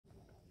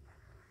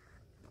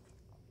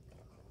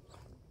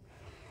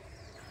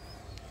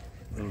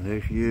Well,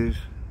 here she is,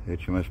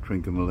 HMS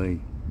Trincomalee,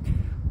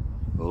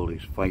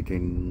 oldest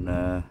fighting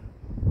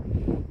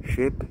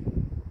ship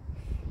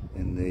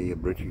in the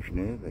British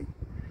Navy.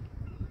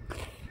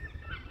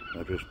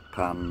 I just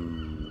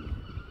pan,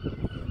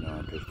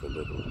 just a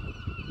little.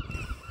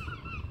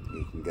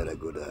 You can get a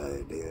good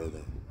idea of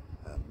the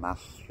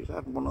mast. She's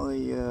had one of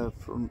the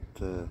front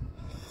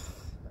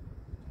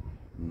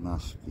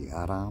mast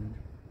yardarm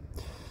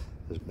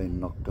has been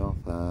knocked off,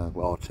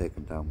 or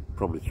taken down,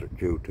 probably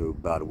due to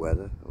bad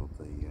weather of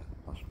the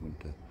last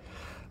winter.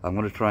 I'm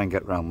going to try and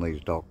get round these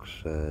docks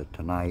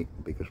tonight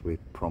because we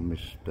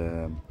promised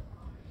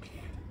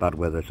bad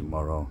weather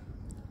tomorrow,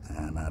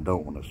 and I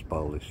don't want to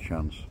spoil this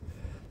chance.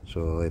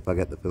 So if I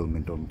get the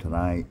filming done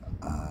tonight,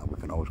 we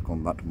can always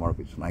come back tomorrow if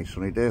it's a nice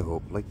sunny day,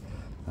 hopefully,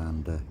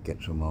 and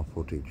get some more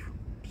footage.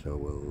 So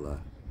we'll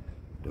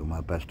do my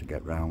best to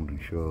get round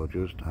and show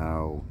just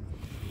how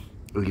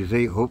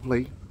easy,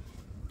 hopefully,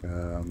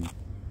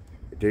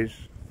 it is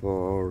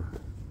for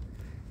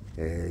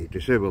a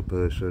disabled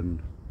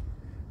person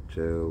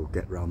to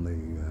get round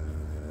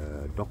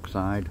the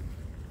dockside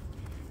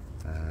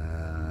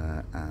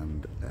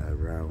and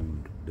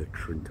around the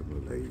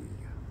Trincomalee.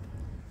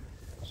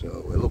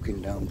 So we're looking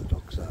down the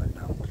dockside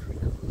now, the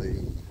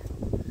Trincomalee.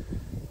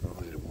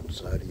 Only on one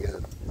side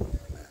here,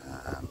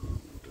 and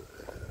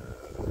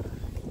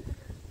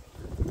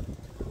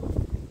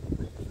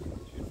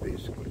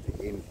basically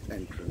the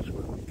entrance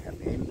where we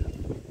came in.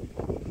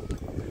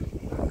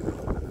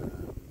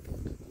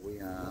 We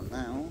are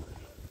now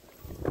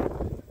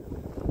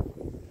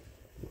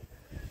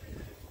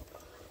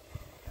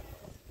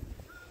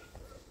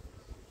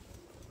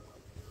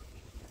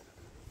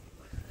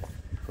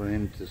going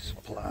into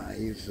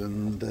supplies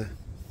and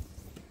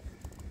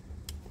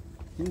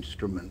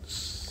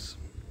instruments.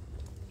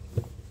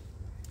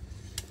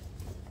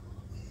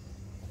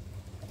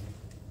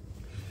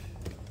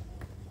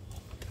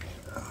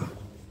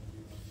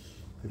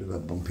 Bit of a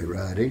bumpy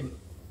riding.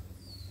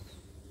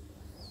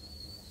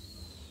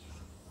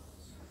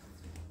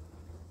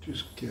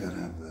 Just can't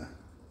have the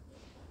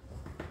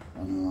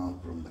on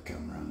from the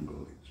camera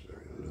angle, it's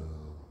very low.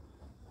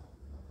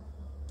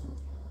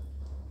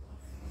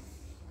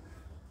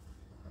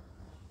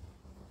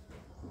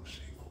 We'll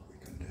see what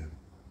we can do.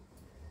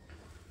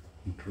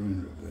 I'm trying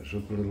to reverse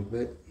up a little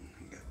bit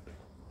and get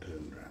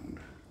turned round.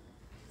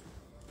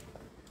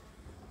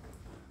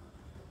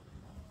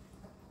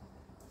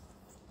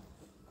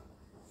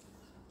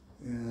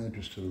 Yeah,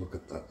 just to look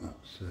at that,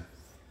 that's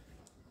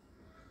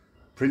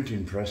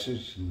printing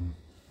presses and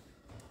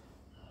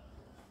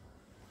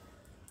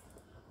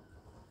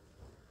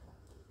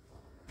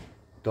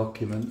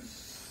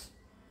documents.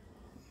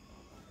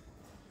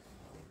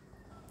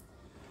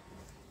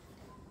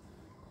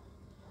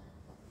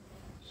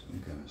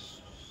 Some kind of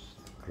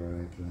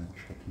scribe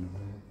chucking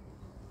away.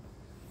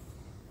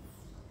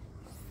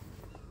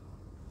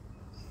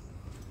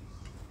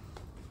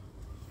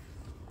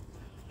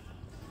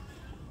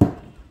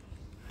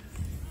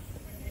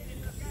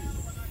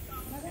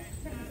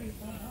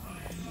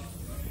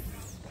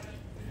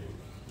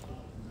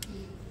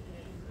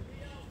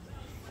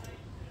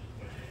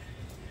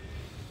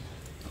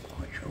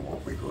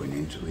 What we're going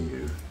into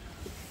here.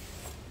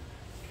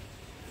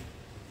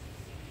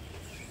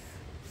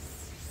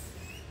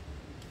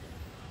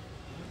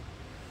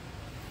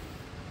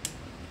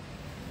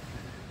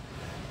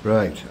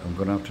 Right, I'm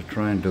going to have to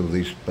try and do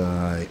this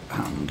by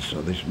hand,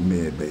 so this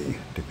may be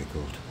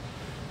difficult.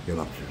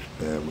 You'll have to just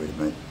bear with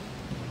me.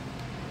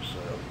 So,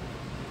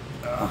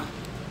 try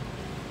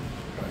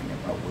and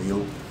get my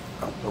wheel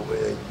out the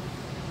way.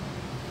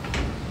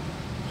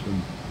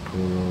 Some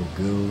poor old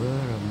girl there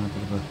having a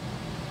bit of a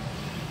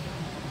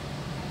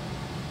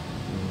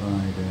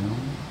lie down.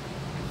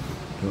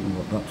 Don't know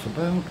what that's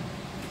about.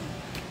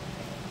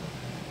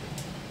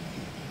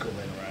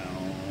 Coming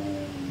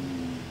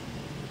round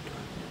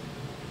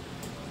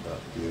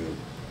that view.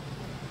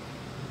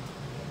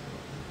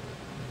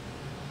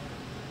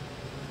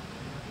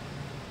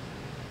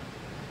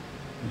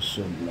 There's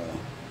some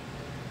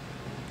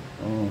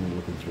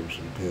looking through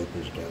some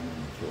papers down on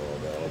the floor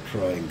there. I'll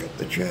try and get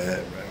the chair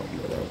round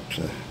without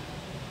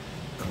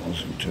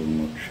causing too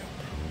much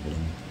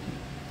problem.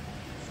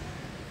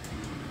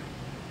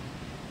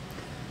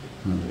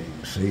 As you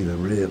can see, the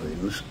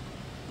railings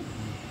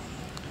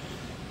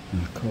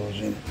are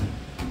causing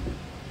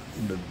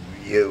the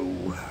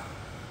view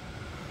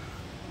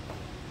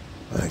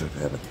a little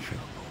bit of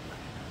trouble.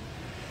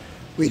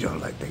 We don't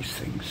let these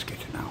things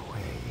get in our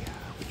way.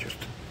 We just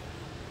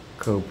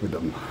cope with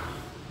them.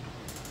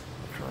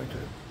 Try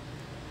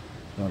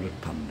to not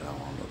just pan down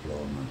on the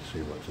floor and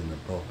see what's in the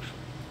box.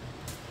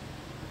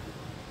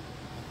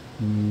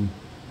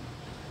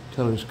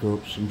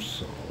 Telescopes, some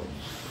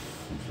swords,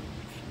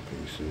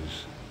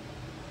 pieces.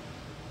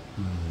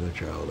 The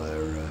child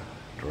there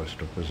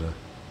dressed up as a,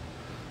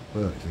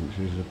 well, he thinks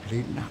he's a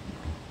fleet admiral.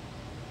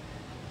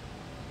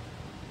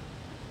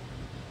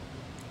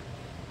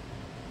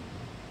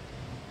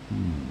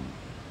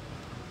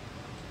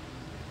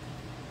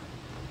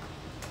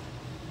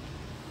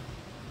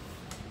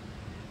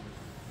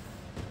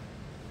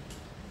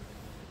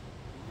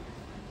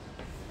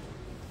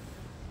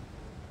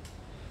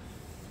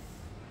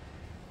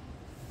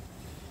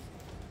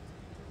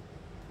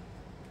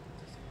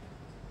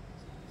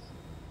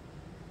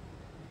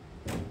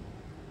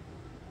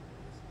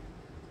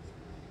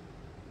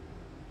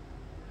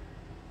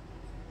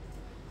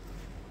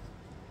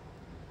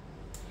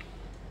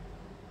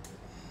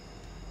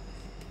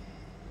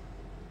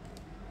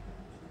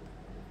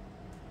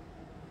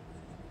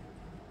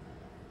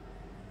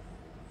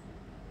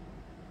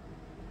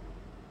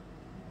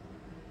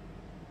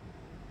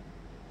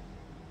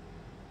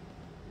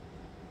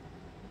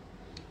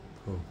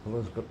 Poor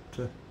fella's got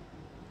a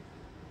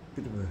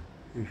bit of an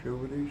issue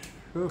with his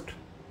foot,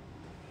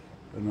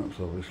 and that's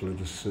obviously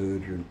the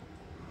surgeon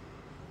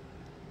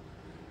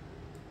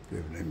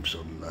giving him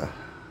some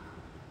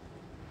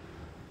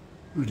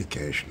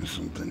medication or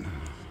something.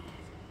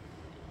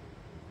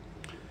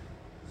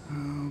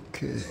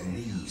 Okay.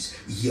 These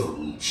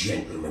young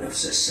gentlemen of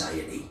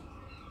society.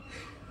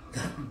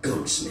 That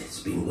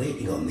gunsmith's been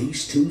waiting on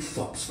these two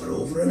fops for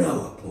over an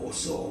hour, poor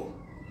soul.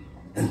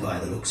 And by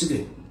the looks of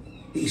it,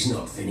 he's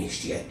not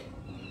finished yet.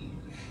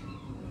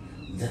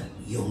 That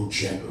young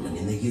gentleman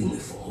in the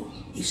uniform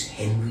is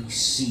Henry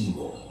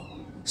Seymour,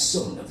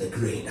 son of the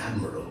great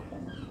admiral.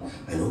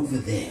 And over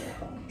there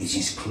is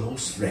his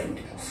close friend,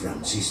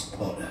 Francis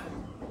Potter.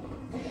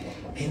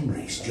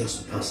 Henry's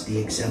just passed the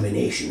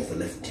examination for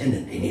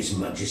lieutenant in His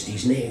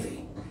Majesty's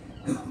Navy.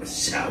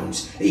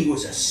 Sounds, he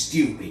was a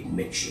stupid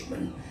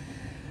midshipman.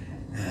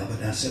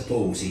 But I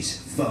suppose his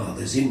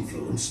father's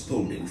influence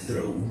pulled him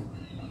through.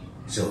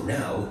 So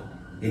now,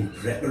 in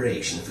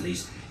preparation for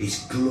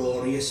his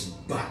glorious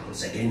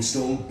battles against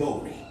old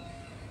Boney,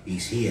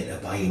 he's here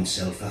to buy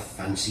himself a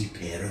fancy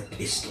pair of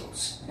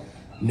pistols.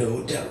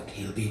 No doubt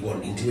he'll be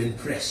wanting to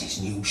impress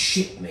his new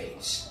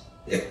shipmates.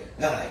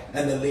 Aye,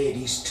 and the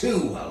ladies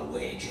too, I'll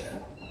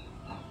wager.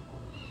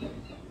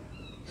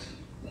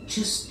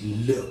 Just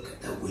look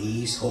at the way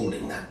he's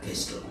holding that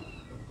pistol.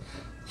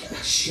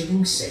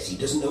 Shilling says he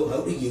doesn't know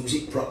how to use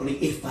it properly,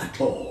 if at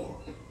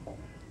all.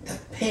 The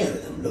pair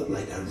of them look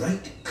like a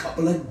right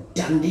couple of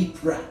dandy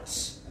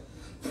brats.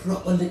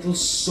 Proper little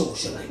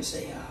socialites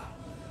they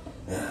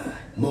are.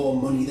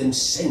 More money than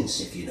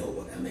sense, if you know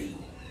what I mean.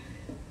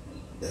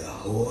 The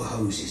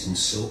whorehouses and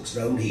soaks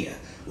round here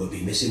will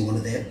be missing one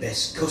of their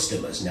best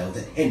customers now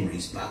that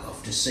Henry's back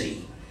off to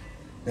sea.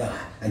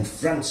 And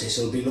Francis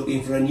will be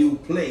looking for a new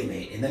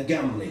playmate in the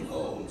gambling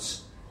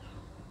halls.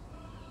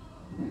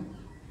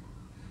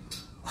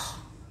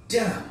 Oh,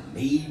 damn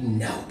me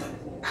now, but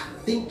I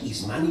think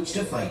he's managed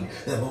to find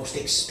the most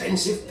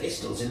expensive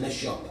pistols in the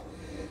shop.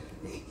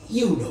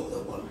 You know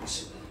the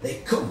ones.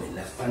 They come in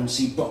a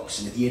fancy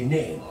box with your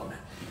name on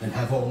and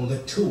have all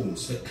the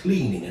tools for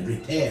cleaning and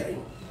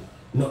repairing.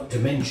 Not to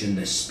mention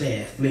the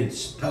spare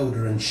flints,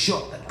 powder and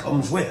shot that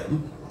comes with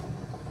them.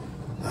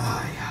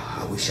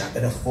 I wish I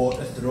could afford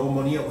to throw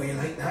money away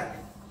like that.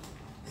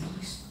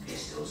 These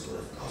pistols would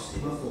have cost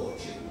him a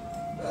fortune.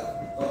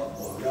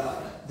 Or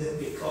rather, they'd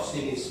be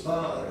costing his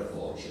father a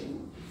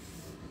fortune.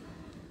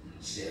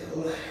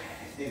 Still,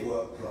 if they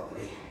work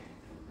properly,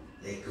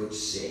 they could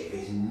save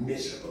his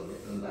miserable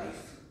little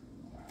life.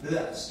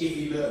 That's if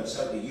he learns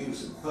how to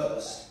use them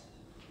first.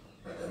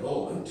 At the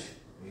moment,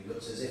 he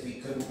looks as if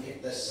he couldn't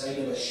hit the side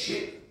of a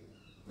ship,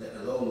 let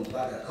alone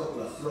bag a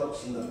couple of frogs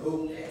from the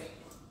boat deck.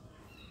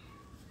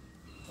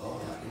 All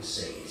I can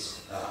say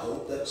is, I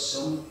hope that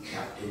some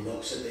captain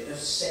knocks a bit of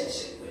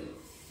sense into him,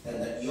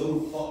 and that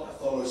young Potter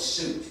follows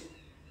suit.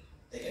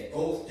 They can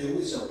both do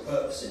with some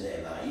purpose in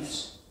their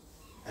lives,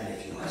 and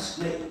if you ask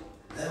me,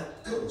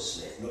 that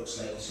gunsmith looks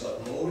like he's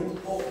got more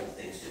important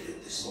things to do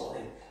this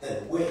morning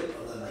than wait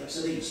on the likes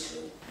of these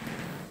two.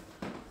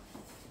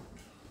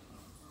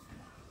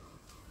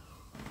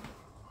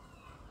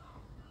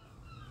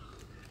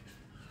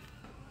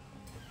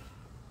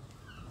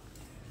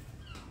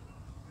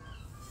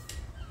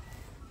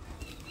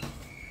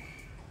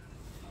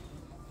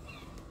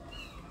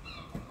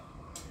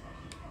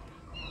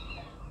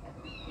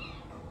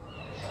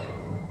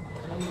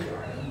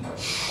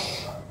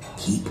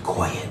 Keep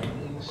quiet.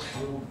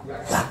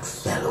 That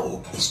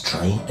fellow is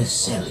trying to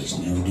sell his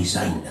new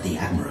design to the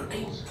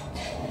Admiralty.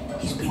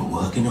 He's been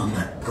working on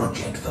that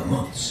project for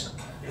months,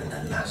 and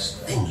the last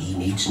thing he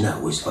needs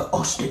now is for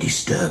us to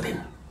disturb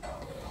him.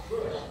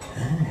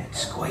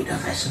 It's quite a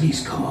vessel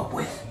he's come up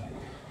with.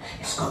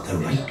 It's got the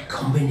right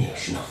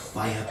combination of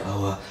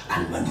firepower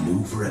and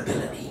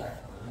manoeuvrability.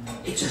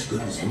 It's as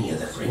good as any of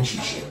the Frenchy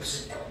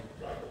ships.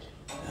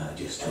 I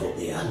just hope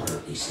the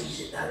Admiralty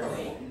sees it that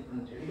way.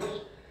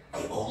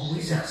 They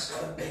always ask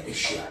for better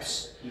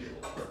ships,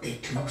 but they're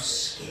too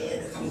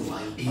scared of new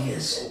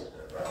ideas.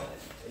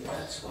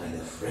 That's why the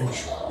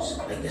French ones,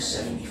 like the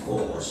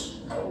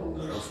 74s,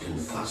 are often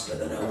faster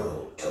than our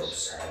old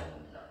tubs.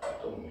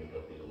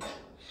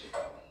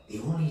 The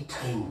only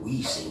time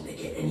we seem to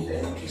get any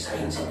new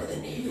designs into the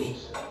Navy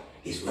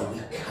is when we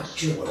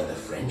capture one of the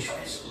French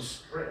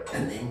vessels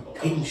and then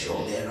pinch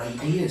all their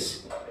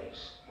ideas.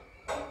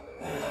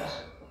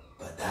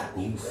 But that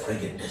new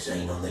frigate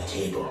design on the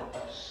table,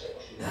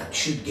 that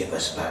should give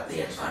us back the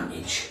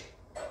advantage.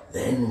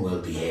 Then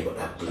we'll be able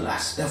to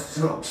blast the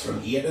frogs from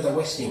here to the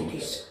West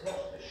Indies.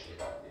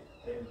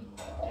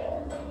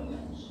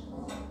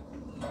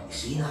 You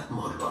see that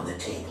model on the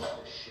table?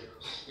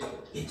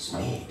 It's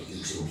made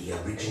using the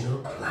original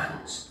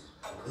plans.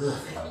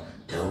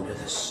 Perfect down to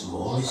the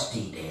smallest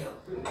detail.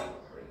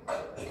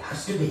 It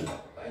has to be.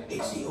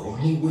 It's the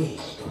only way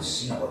they can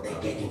see what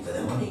they're getting for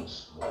the money.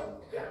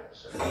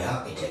 For the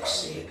architect's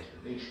sake,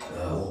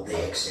 I hope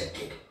they accept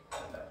it.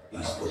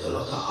 He's put a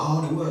lot of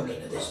hard work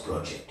into this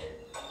project.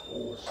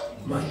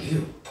 Mind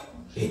you,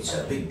 it's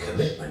a big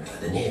commitment for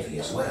the Navy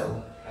as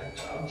well,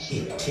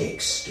 It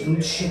takes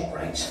skilled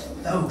shipwrights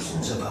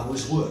thousands of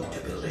hours' work to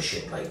build a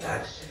ship like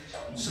that,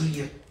 so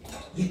you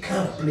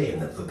can't blame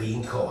them for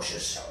being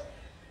cautious.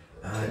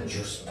 I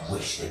just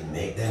wish they'd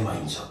make their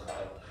minds up.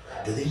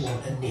 Do they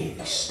want a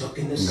navy stuck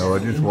in the No, I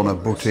just want to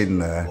butt in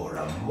there.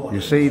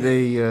 You see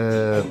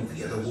the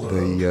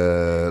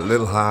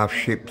little half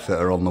ships that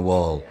are on the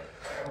wall?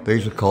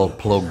 These are called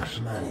plugs,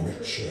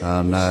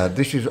 and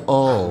this is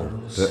all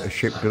that a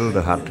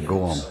shipbuilder had to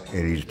go on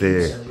in his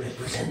day,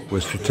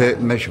 was to take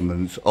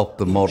measurements off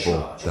the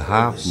model, the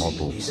half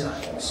model,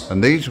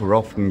 and these were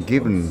often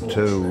given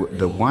to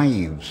the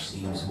wives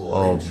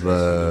of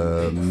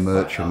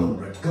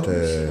merchant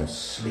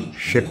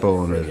ship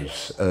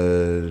owners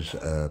as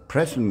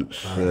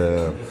presents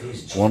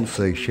once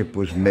the ship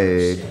was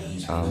made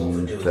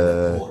and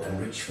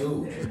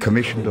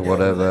commissioned or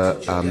whatever,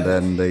 and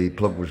then the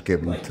plug was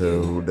given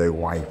to the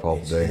wife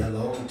of the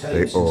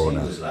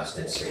owner,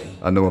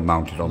 and they were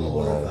mounted on the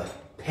wall.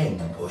 Pen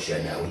pusher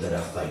now than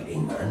a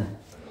fighting man.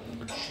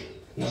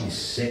 His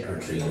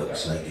secretary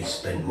looks like he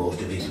spent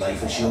most of his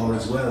life ashore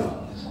as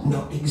well.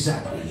 Not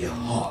exactly your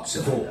hearts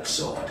of oak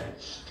sort.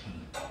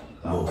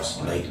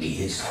 Most likely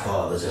his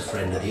father's a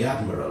friend of the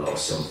Admiral or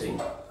something.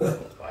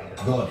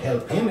 God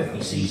help him if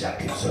he sees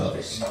active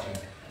service.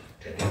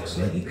 Looks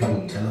like he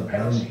couldn't tell a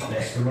brown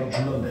best from a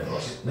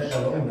blunderbuss, let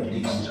alone a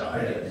decent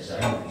credit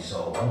design if he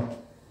saw one.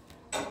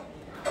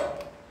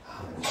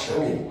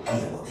 So,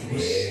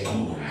 here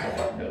you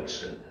have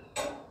Nelson,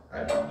 a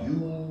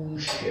new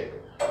ship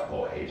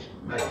for His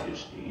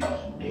Majesty's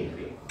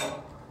Navy.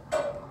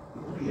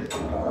 What do you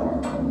think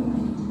of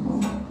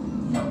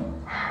that?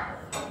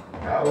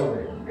 Now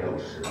then,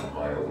 Nelson,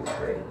 my old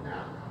friend,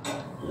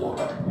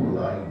 what will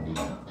I need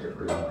to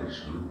build this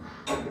new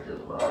frigate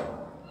of mine?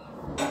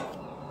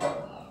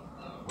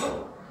 Well,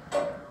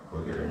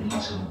 we're going to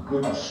need some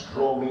good,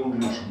 strong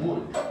English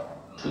wood.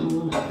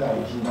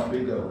 2,000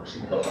 big oaks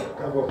enough to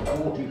cover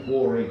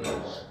 44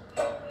 acres.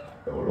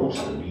 And we'll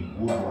also need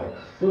wood like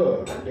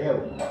fir and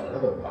elm for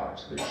other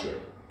parts of the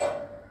ship.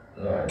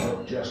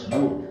 Not just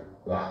wood,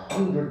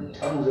 100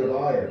 tons of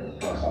iron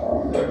plus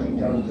 30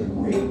 tons of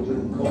nails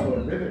and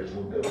copper rivets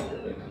will go into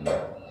making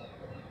that.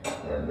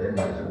 And then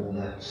there's all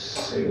that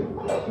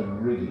sailcloth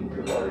and rigging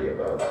to worry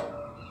about.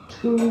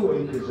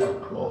 2 acres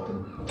of cloth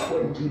and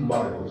 20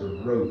 miles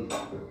of rope.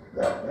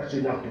 That's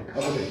enough to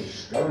cover the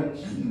historic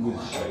quay with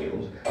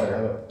sails and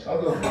have a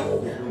tug of war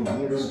between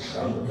here and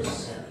Sunderland.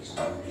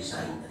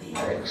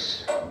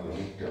 Next, we'll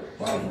need to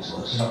find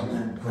some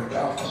skilled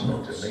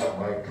craftsmen to make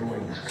my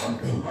drawings come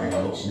to my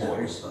little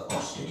boys.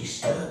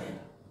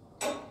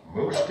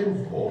 Most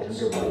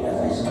important of all,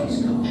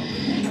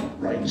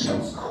 write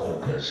some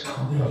corkers, the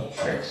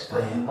best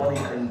that money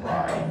can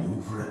buy.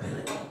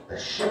 The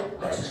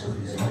shipwrights will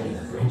design the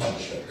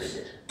French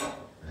frigate.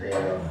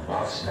 They're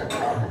master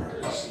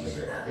carpenters,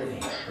 they're heavy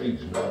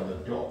tradesmen on the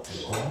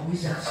docks.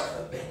 Always ask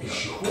for better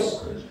ships.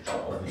 Corkers'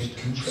 job is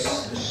to check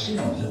the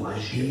seams of the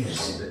ships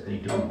so that they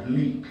don't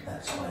leak.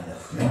 That's why the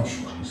French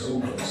ones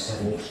like the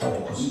 74s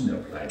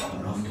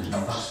are often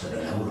faster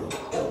than our old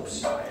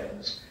corpse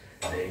irons.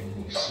 Then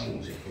he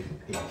seals it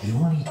with pitch. The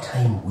only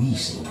time we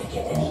seem to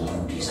get any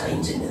new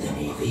designs into the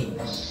Navy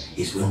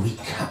is when we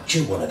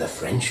capture one of the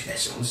French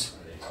vessels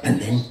and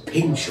then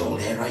pinch all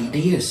their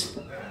ideas.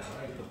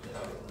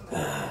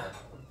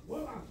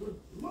 Well, I could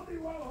bloody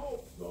well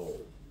hope so.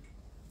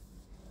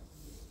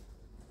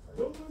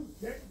 Children,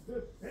 check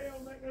the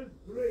sailmaker's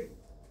drink.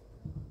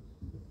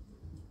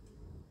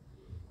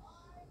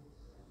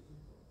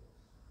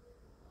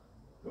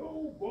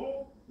 Go,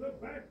 Bob, the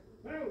best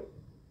belt.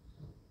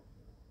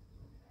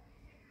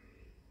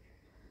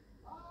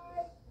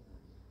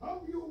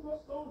 Have you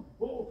got those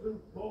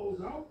bo'sun's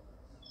balls out?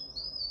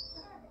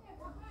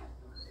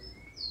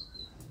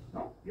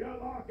 Stop your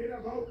larking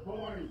about,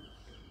 boys.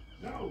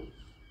 Now,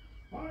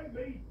 find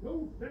me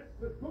 2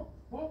 sets of cook's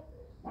pot,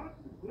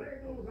 pots,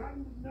 ladles,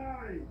 and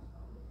knives.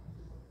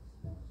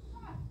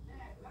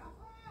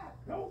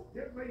 Don't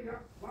give me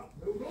that flat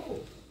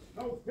noodle.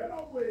 Now get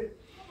on with it.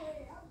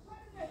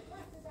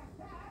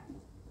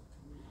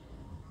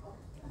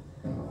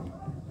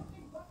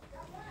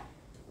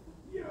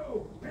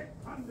 You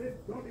thick-handed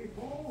Johnny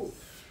Paul.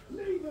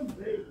 Leave them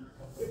be.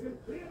 You can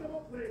clear them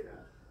up later.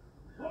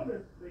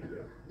 Honestly,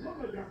 you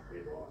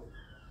flabbergasted boy.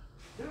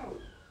 Now,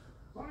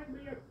 find me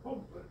a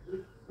compass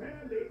with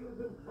spare needles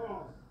and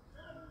cards.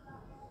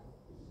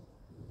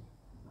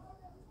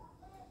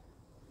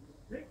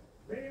 6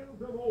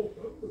 bales of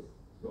oakum,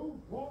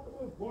 2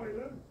 portable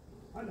boilers,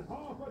 and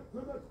half a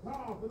trim of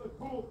tar for the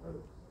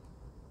corkers.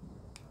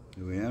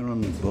 Here we are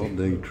on board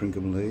the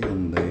Trincomalee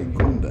and the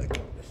gun deck.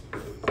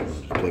 I'll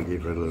just take you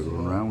for a little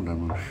run round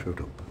and I'll shut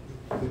up.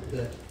 With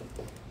that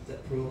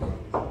program,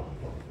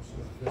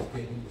 let's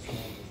get into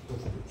small,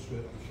 push it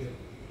straight on the ship.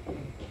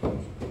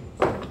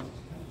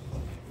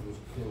 It was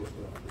closed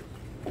up.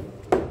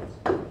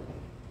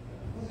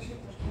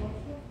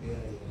 Yeah.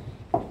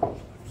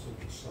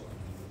 Something solid.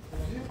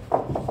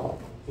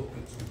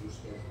 Buckets and just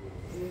go.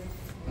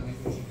 And it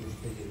wasn't just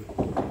big.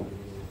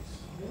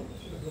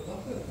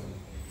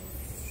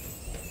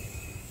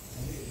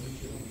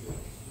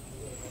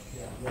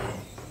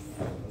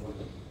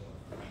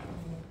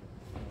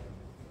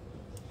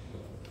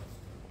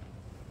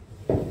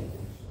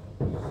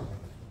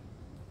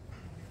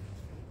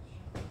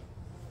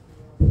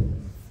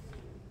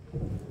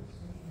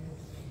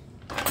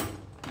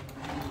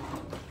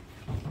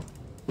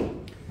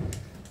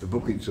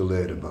 buckets are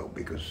laid about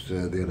because they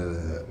had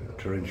a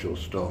torrential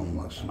storm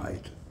last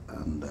night,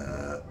 and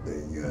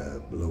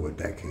the lower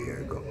deck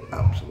here got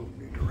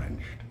absolutely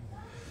drenched.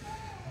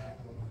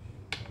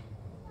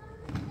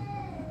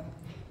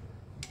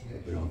 A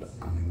bit of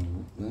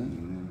animal up there.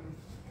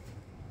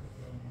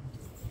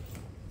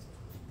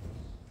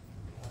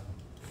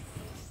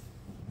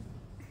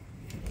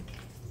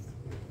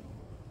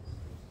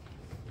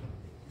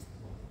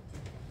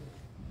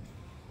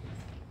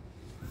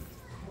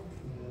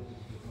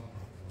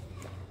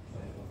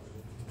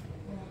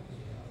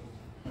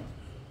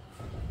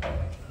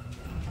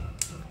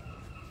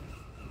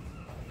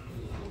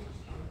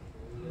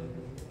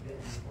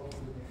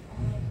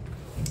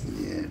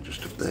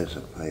 Just up there's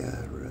a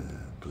fire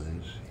place.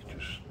 You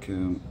just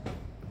can't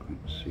quite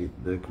see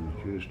it there. Can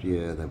you just,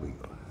 yeah, there we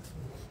go.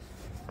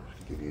 Just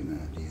to give you an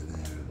idea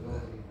there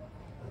of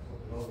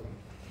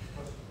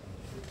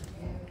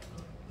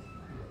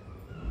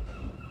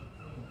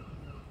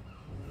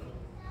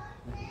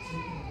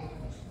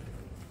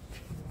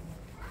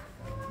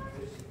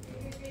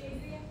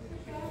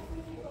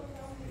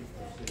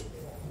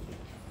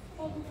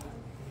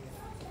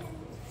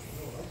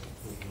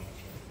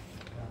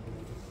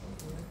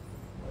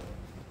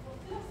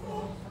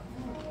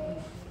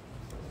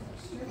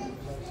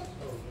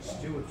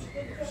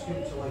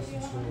Stuart's a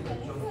licensed holder,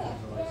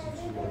 Jonathan's a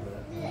licensed holder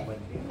at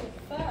Whitby.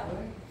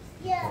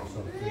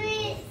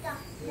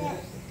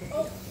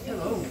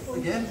 Hello,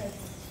 again.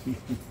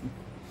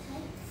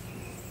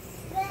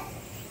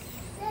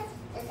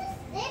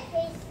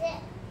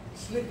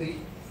 Slippy?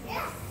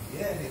 Yeah,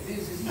 it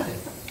is, isn't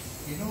it?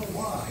 You know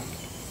why?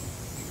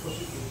 Because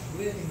it was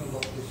raining a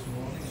lot this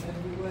morning and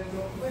everywhere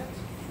got wet.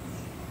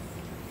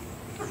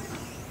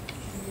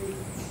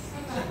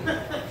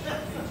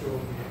 She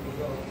told me it was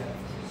all down.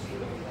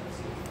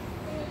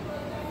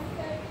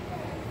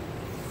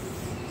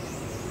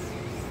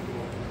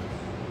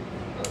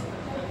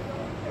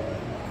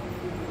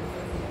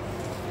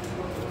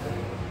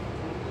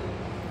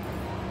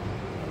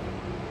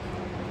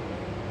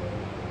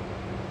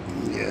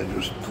 yeah,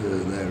 just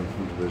there in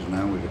front of us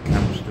now with a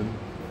capstan.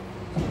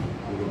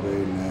 Would have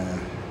been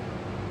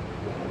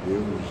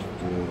used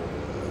to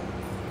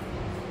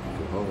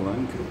haul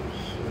anchors,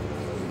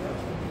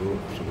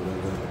 ropes or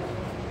whatever,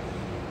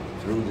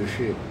 through the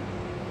ship.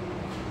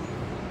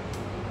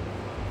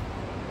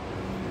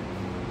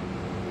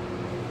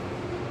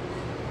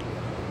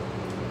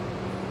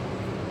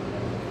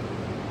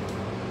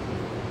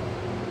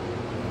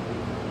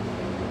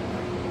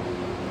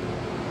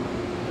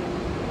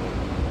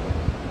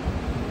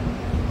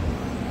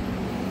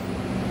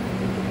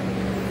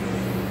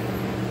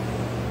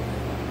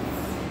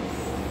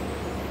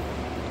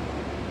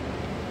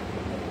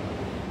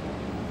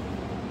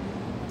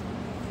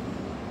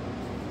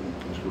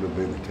 Would have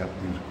been the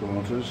captain's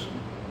quarters.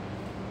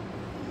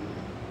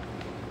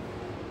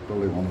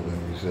 Probably one of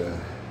those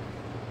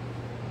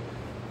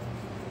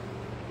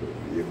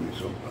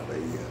units up at the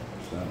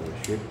side of the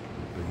ship.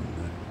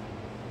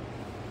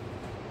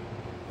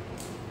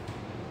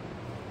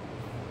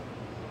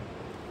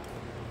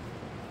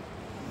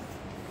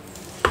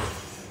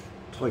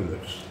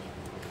 Toilets.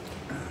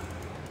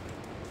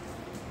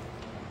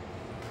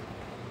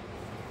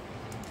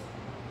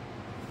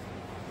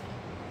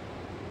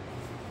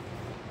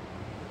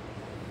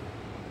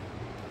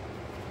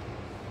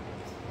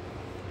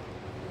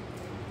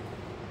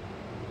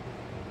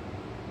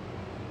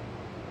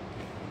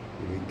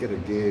 You can get a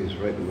gaze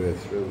right the way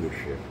through the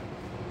ship.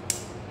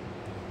 It's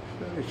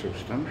very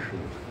substantial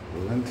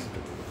length to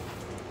it.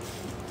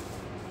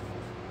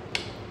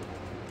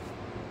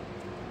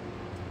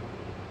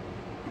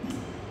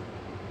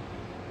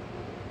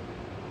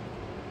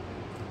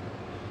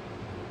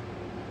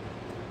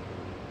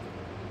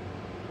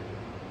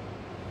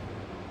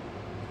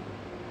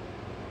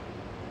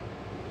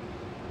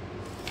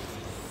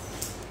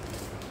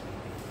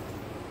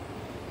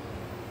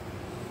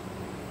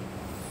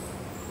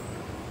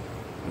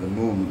 At the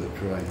moment they're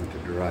trying to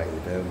dry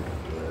it out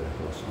after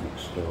last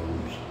night's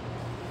storms.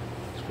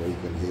 That's why you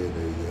can hear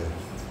the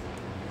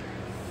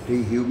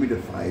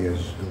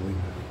dehumidifiers going.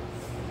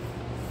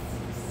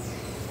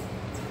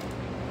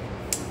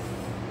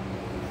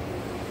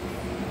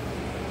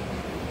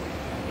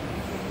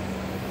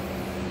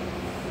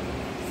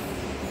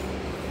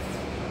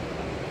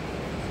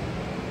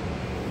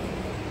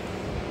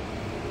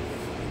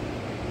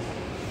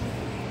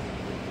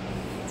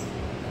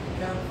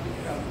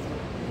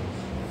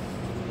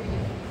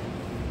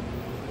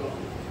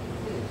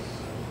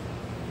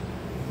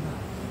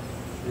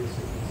 This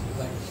is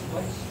like a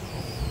slice.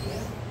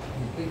 Yeah.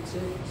 He's been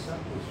taking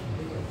samples from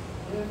here.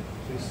 Yeah.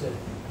 So he said,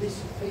 this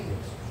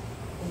appears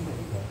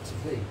unlikely to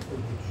be a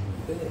original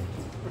bird.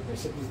 But he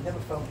said we've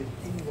never found it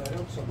anywhere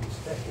else on this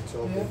deck at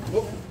all. Yeah.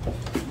 Look.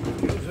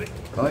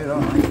 Oh, you're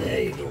all right.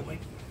 There you go,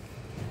 mate.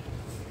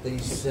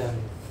 These, he said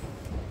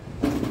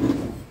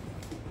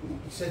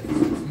it's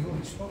the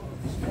only spot on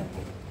this deck.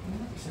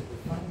 He said the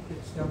fine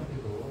pits down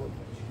below,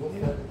 as you go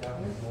further down,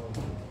 he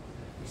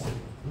said,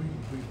 really,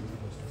 really, really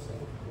must have said,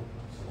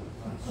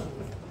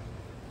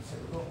 he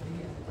said, look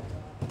here.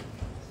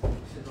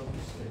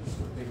 it's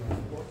been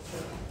what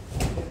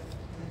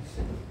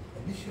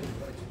initially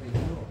what it's been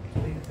done, it's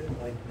been a bit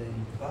like the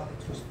barley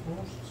twist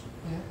posts.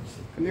 Yeah.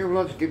 Can you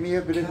lads give me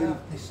a bit of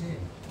this in.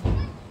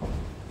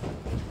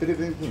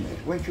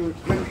 information?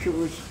 When she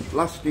was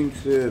last in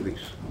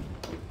service?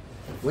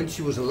 When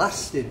she was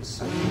last in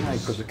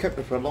service. Because they kept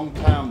her for a long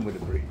time with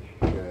the bridge.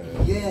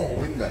 Yeah.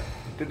 Didn't they?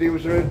 Did he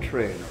was her a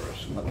trainer or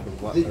something?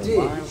 For what, They for a did.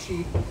 while?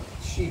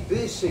 She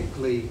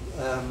basically,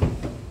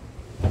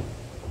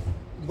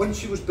 when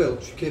she was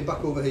built, she came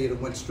back over here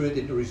and went straight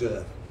into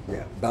reserve.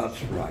 Yeah,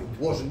 that's right.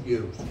 Wasn't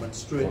used, went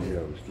straight in.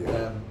 Used,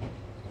 yeah.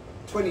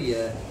 20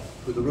 year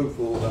with the roof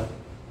over,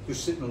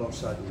 just sitting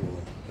alongside the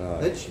wall.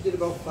 Right. Then she did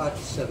about 5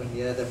 to 7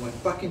 years, then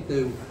went back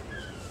into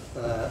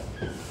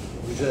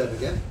reserve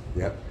again.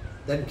 Yep.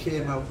 Then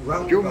came out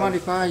round. Do you mind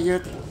if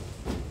I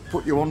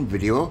put you on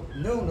video?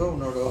 No,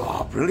 not at all.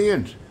 Oh,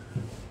 brilliant.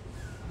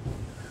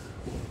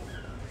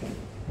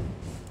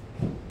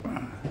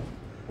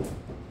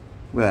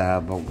 Well,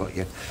 I've not got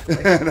you.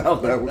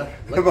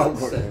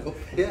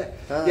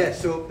 Yeah,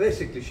 so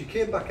basically she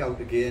came back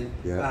out again,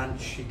 Yeah. and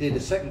she did a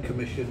second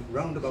commission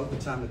round about the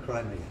time of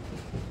Crimea.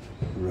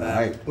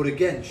 Right. But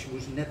again, she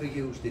was never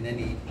used in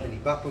any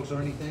battles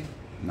or anything.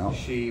 No.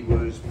 She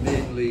was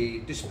mainly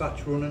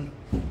dispatch running,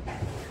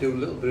 doing a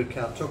little bit of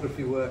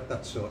cartography work,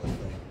 that sort of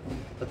thing.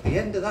 At the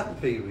end of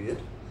that period,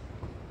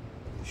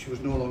 she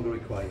was no longer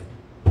required.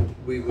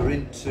 We were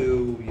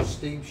into your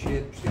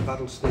steamships, your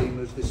battle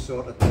steamers, this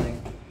sort of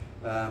thing.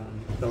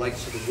 The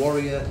likes of the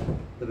Warrior,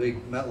 the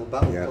big metal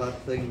battle-clad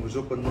thing, was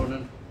up and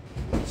running,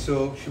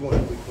 so she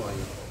wasn't required.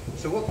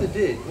 So what they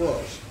did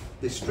was,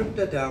 they stripped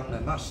her down,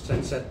 her masts,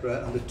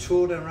 etc., and they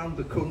towed her around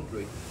the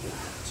country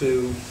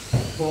to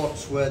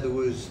ports where there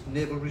was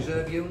naval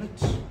reserve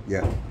units.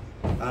 Yeah.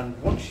 And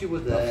once you were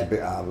there, That's a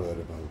bit I've heard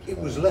about. it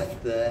was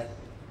left there,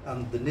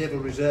 and the naval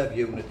reserve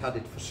unit had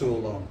it for so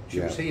long.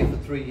 She was here for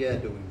 3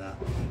 years doing that,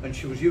 and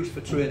she was used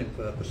for training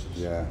purposes.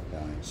 Yeah,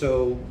 right.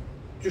 So,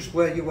 just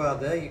where you are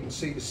there, you can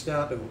see the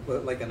start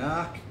of like an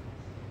arc,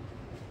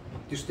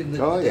 just in the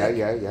deck.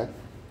 yeah.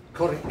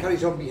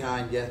 Carries on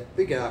behind you,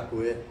 big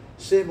archway.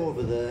 Same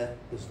over there.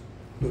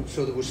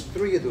 So there was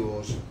 3 of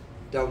those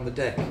down the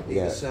deck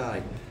either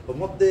side, and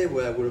what they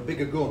were a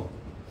bigger gun.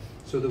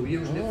 So they were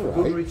using it for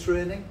gunnery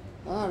training.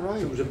 Ah, right.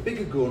 So it was a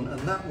bigger gun, and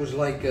that was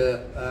like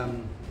a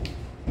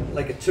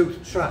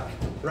toothed track,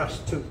 brass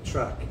toothed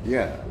track.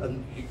 Yeah.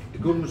 And the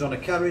gun was on a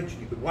carriage.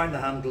 You could wind the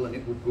handle, and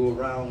it would go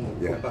around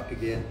and come back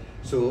again.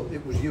 So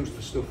it was used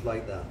for stuff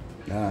like that.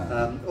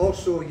 Ah.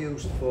 Also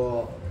used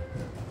for,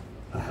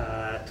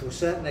 to a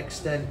certain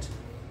extent,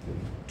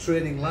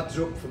 training lads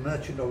up for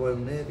Merchant or Royal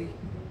Navy,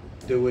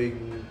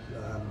 doing,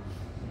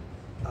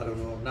 I don't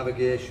know,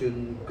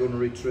 navigation,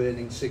 gunnery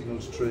training,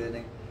 signals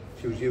training.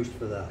 She was used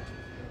for that.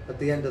 At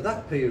the end of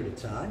that period of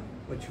time,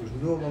 when she was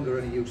no longer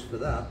any use for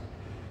that,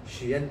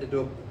 she ended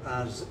up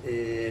as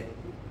a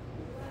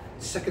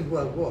Second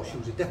World War. She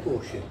was a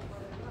depot ship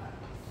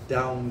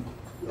down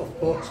off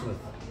Portsmouth.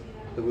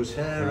 There was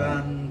her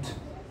and,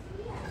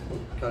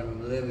 can't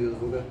remember the name of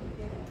the other bugger,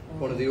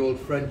 one of the old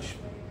French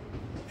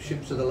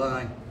ships of the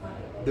line.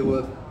 They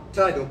were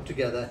tied up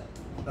together,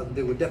 and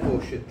they were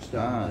depot ships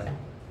down there.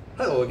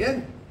 Hello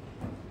again.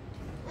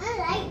 I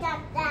like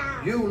that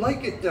down. You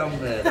like it down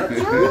there,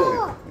 that's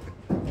good.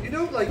 You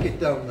don't like it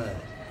down there.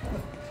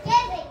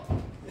 Scary.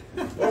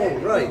 Oh,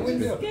 right.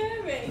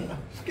 Scary.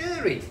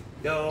 Scary.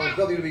 No,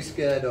 nothing to be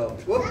scared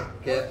of. Whoop,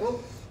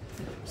 careful.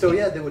 So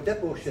yeah, there were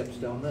depot ships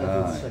down there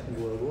during the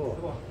Second World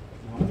War.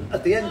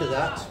 At the end of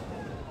that,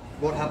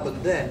 what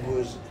happened then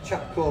was a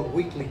chap called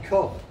Wheatley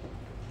Cobb,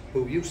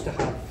 who used to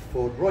have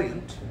Fort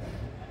Royant,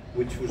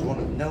 which was one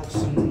of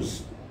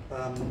Nelson's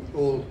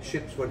old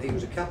ships when he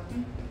was a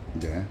captain.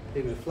 Yeah.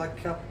 He was a flag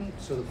captain,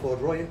 so the Fort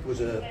Royant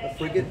was a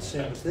frigate,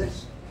 same as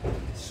this.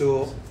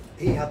 So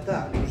he had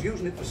that, and he was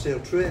using it for sail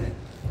training.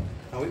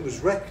 Now it was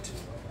wrecked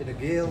in a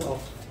gale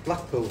off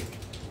Blackpool,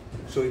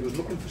 so he was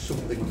looking for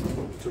something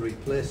to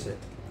replace it.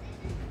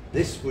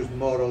 This was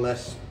more or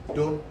less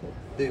done.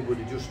 They would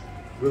have just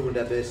ruined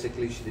her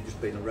basically, she'd have just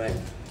been a wreck,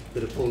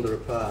 they'd have pulled her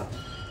apart.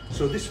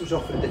 So this was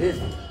offered to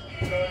him.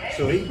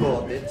 So he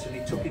bought it and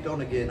he took it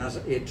on again as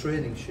a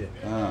training ship,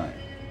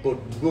 but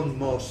run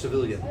more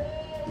civilian.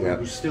 He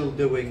was still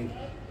doing,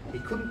 he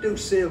couldn't do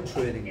sail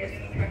training with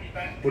her,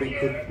 but he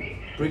could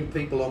bring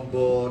people on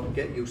board,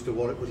 get used to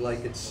what it was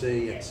like at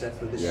sea,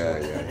 etc.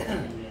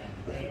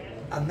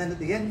 And then at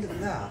the end of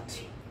that,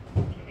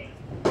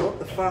 what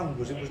they found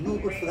was it was no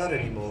good for that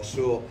anymore,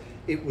 so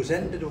it was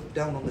ended up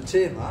down on the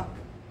Tamar,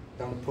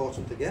 down at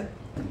Portsmouth again,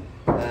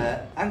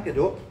 anchored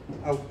up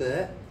out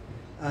there,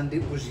 and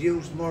it was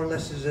used more or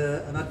less as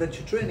an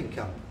adventure training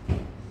camp.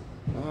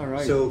 All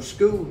right. So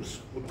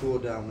schools would go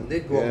down and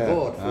they'd go on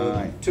board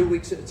for 2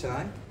 weeks at a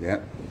time. Yeah.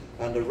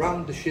 And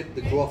around the ship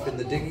they'd go off in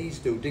the dinghies,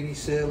 do dinghy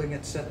sailing,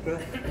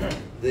 etc.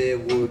 They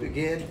would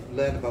again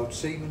learn about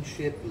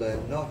seamanship,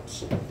 learn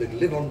knots, they'd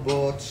live on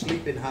board,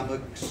 sleep in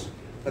hammocks,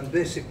 and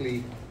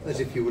basically as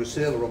if you were a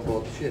sailor on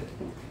board the ship.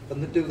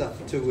 And they'd do that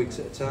for 2 weeks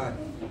at a time.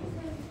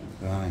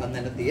 Right. And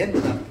then at the end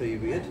of that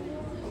period,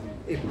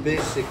 it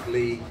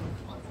basically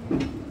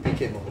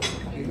became a hub.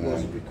 It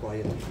wasn't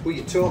required. Were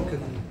you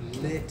talking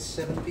late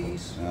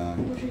 70s?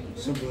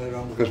 Somewhere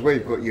around. Because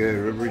we've got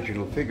your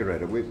original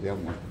figurehead at Whitby,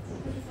 haven't we?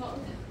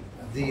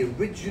 The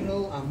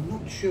original, I'm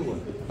not sure.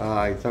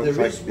 It's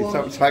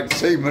outside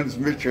Siemens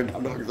Mission. I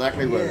know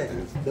exactly where it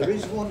is. There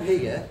is one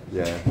here.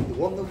 Yeah. The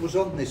one that was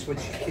on this when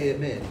she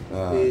came in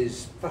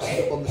is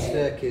fastened up on the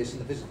staircase in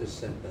the visitors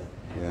centre.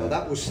 Yeah. Now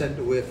that was sent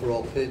away for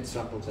all paint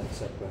samples,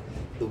 etc.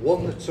 The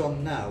one that's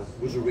on now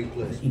was a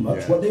replacement. Pretty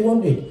much what they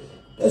wanted.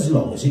 As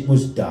long as it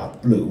was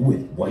dark blue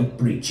with white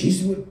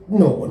breeches,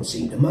 no one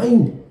seemed to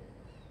mind.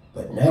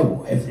 But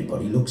now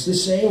everybody looks the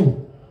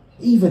same.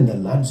 Even the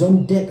lads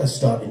on deck are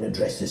starting to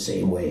dress the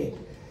same way.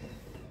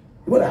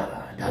 Well,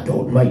 I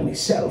don't mind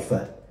myself.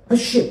 A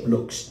ship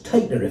looks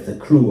tighter if the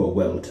crew are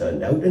well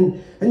turned out,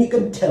 and you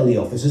can tell the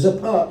officers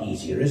apart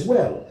easier as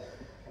well.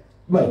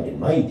 Mind in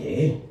my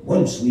day,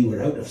 once we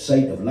were out of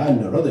sight of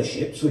land or other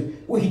ships,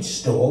 we'd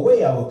stow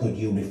away our good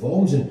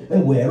uniforms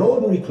and wear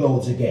ordinary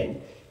clothes again,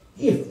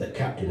 if the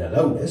captain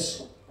allowed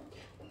us.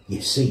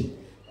 You see,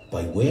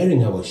 by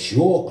wearing our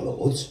shore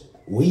clothes,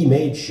 we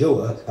made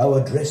sure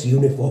our dress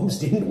uniforms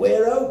didn't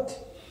wear out.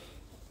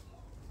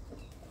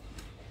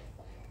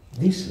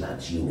 This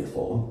lad's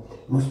uniform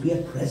must be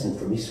a present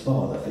from his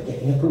father for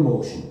getting a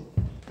promotion.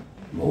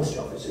 Most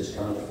officers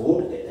can't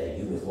afford to get their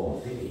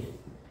uniform fitted.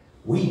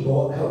 We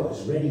bought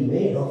ours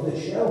ready-made off the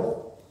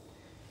shelf.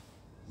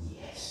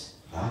 Yes,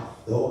 I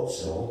thought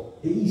so.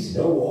 He's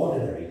no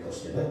ordinary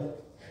customer.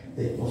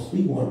 They must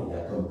be wanting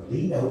a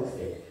complete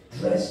outfit,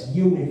 dress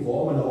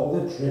uniform and all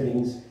the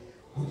trimmings.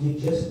 Would you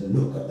just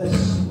look at the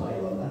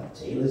smile on that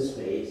tailor's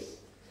face?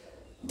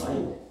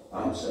 Mind,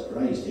 I'm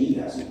surprised he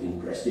hasn't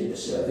been pressed into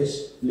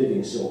service,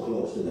 living so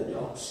close to the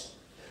docks.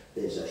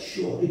 There's a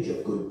shortage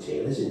of good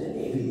tailors in the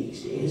Navy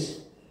these days.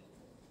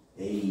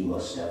 He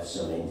must have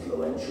some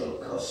influential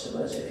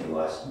customers, if you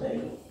ask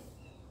me.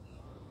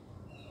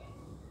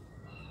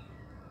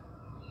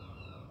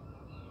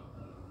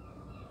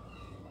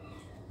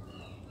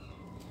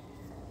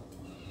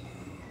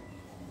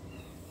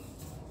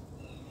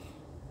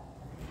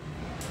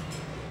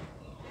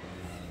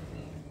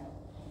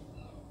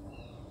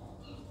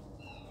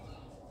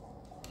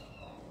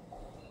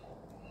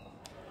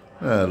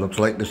 Looks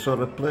like the sort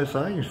of place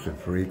I used to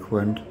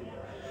frequent.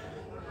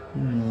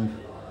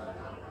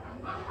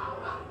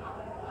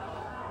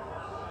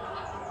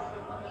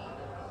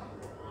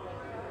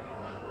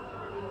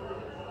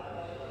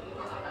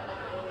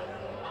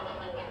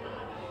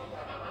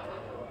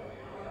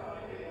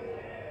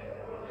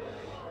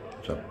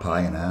 It's a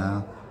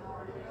pioneer.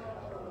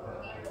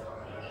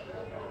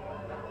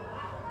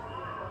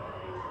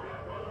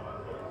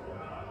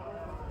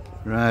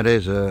 Right,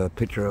 here's a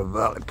picture of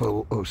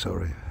Hartlepool. Oh,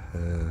 sorry.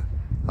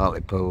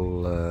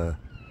 Hartlepool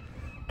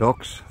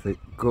docks. It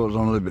goes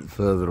on a little bit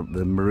further up.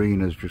 The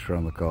marina's just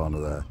around the corner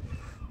there,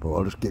 but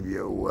I'll just give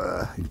you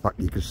in fact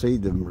you can see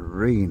the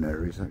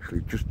marina is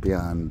actually just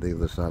behind the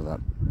other side of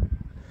that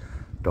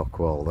dock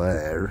wall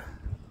there,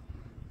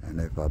 and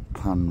if I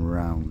pan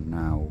round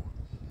now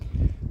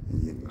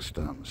you can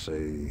start to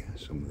see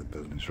some of the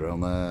buildings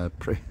around there.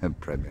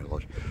 Premier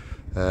Lodge.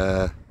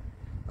 I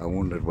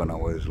wondered when I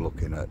was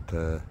looking at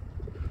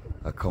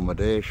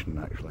accommodation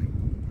actually,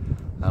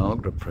 and I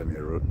looked at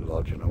Premier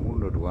Lodge and I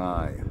wondered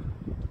why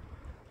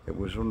it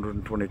was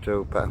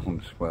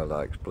 £122. Well,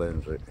 that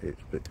explains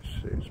its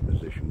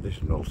position. This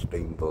is an old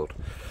steamboat,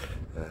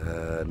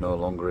 no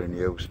longer in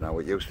use now.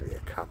 It used to be a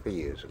cafe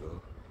years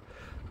ago,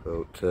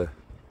 but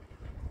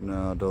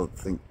no, I don't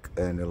think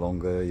any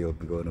longer you'll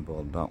be going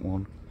aboard that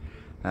one.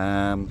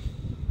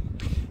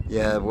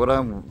 Yeah,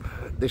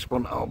 this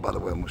one, oh by the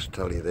way I must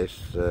tell you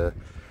this,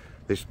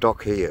 this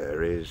dock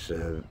here is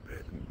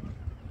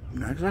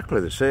not exactly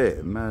the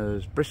same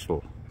as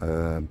Bristol.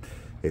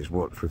 It's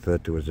what's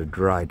referred to as a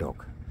dry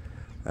dock.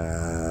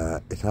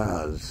 It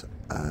has,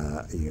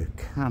 you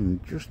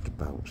can just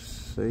about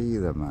see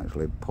them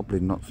actually, probably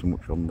not so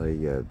much on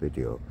the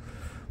video,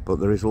 but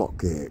there is lock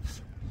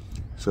gates.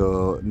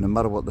 So no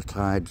matter what the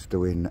tide's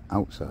doing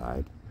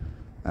outside,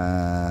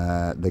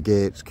 the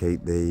gates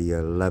keep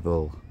the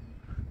level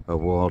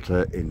of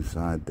water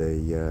inside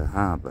the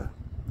harbour.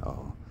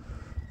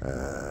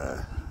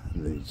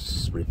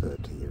 It's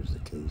referred to here as the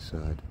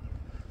quayside.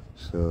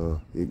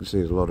 So you can see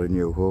there's a lot of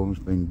new homes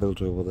being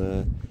built over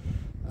there,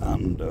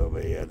 and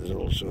over here there's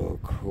also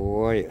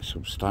quite a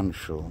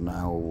substantial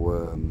now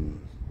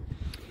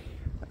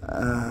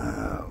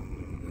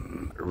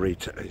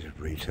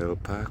retail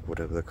park,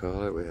 whatever they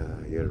call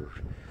it. Your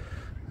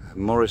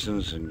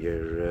Morrison's and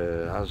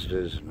your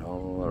Asda's and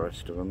all the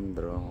rest of them,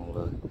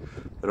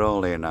 they're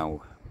all here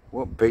now.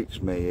 What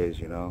beats me is,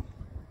 you know,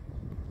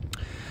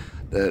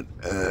 that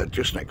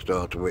just next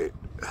door to it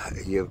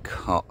you've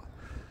got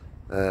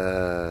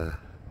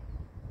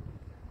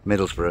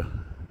Middlesbrough,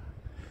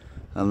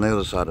 and the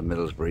other side of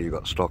Middlesbrough you've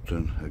got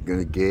Stockton.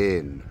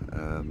 Again,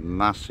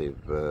 massive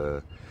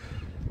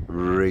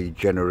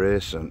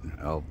regeneration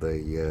of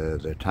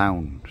the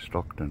town,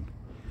 Stockton.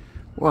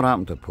 What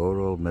happened to poor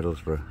old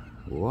Middlesbrough?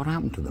 What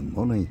happened to the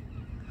money?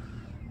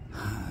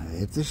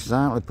 This is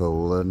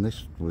Hartlepool, and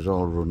this was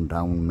all run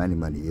down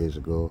many years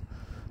ago,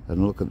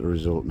 and look at the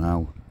result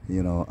now.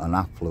 You know, an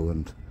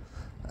affluent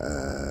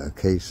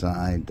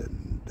quayside,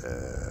 and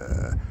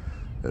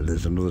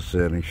there's another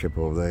sailing ship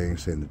over there, you can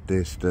see in the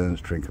distance,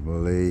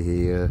 Trincomalee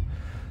here,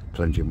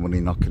 plenty of money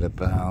knocking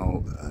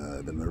about,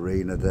 the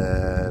marina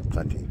there,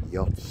 plenty of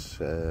yachts,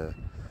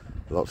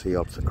 lots of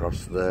yachts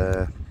across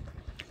there.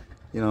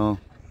 You know,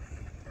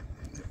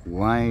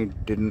 why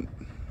didn't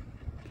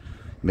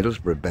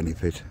Middlesbrough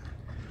benefit?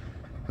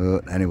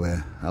 But anyway,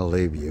 I'll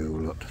leave you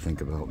lot to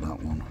think about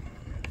that one.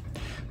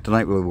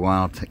 Tonight we're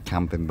wild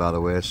camping, by the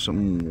way,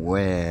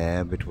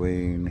 somewhere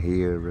between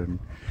here and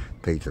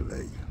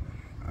Peterlee.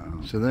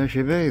 So there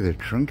she be, the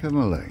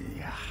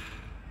Trincomalee.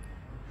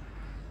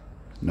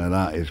 Now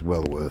that is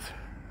well worth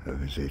a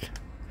visit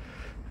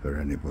for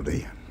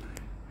anybody.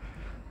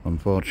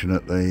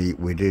 Unfortunately,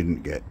 we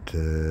didn't get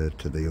to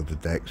the other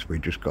decks. We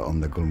just got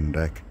on the gun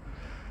deck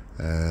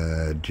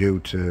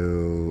due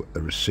to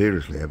a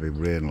seriously heavy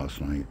rain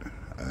last night.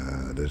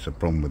 There's a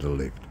problem with the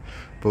lift,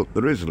 but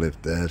there is a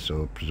lift there,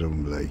 so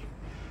presumably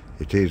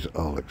it is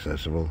all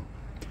accessible.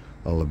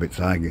 All the bits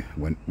I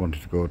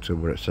wanted to go to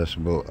were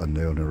accessible, and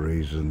the only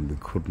reason we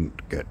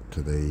couldn't get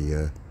to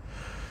the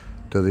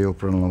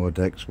upper and lower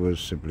decks was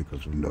simply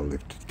because of no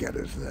lift to get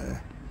us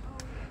there.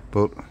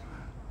 But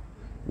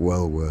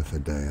well worth a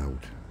day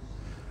out.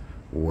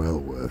 Well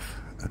worth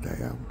a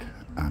day out.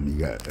 And you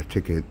get a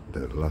ticket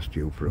that lasts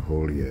you for a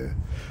whole year,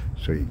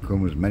 so you can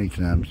come as many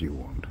times as you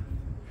want.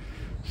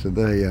 So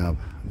there you have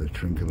the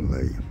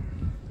Trincomalee,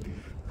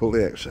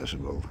 fully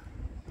accessible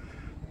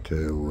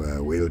to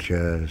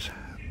wheelchairs,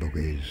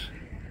 buggies.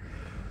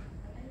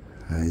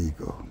 There you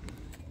go.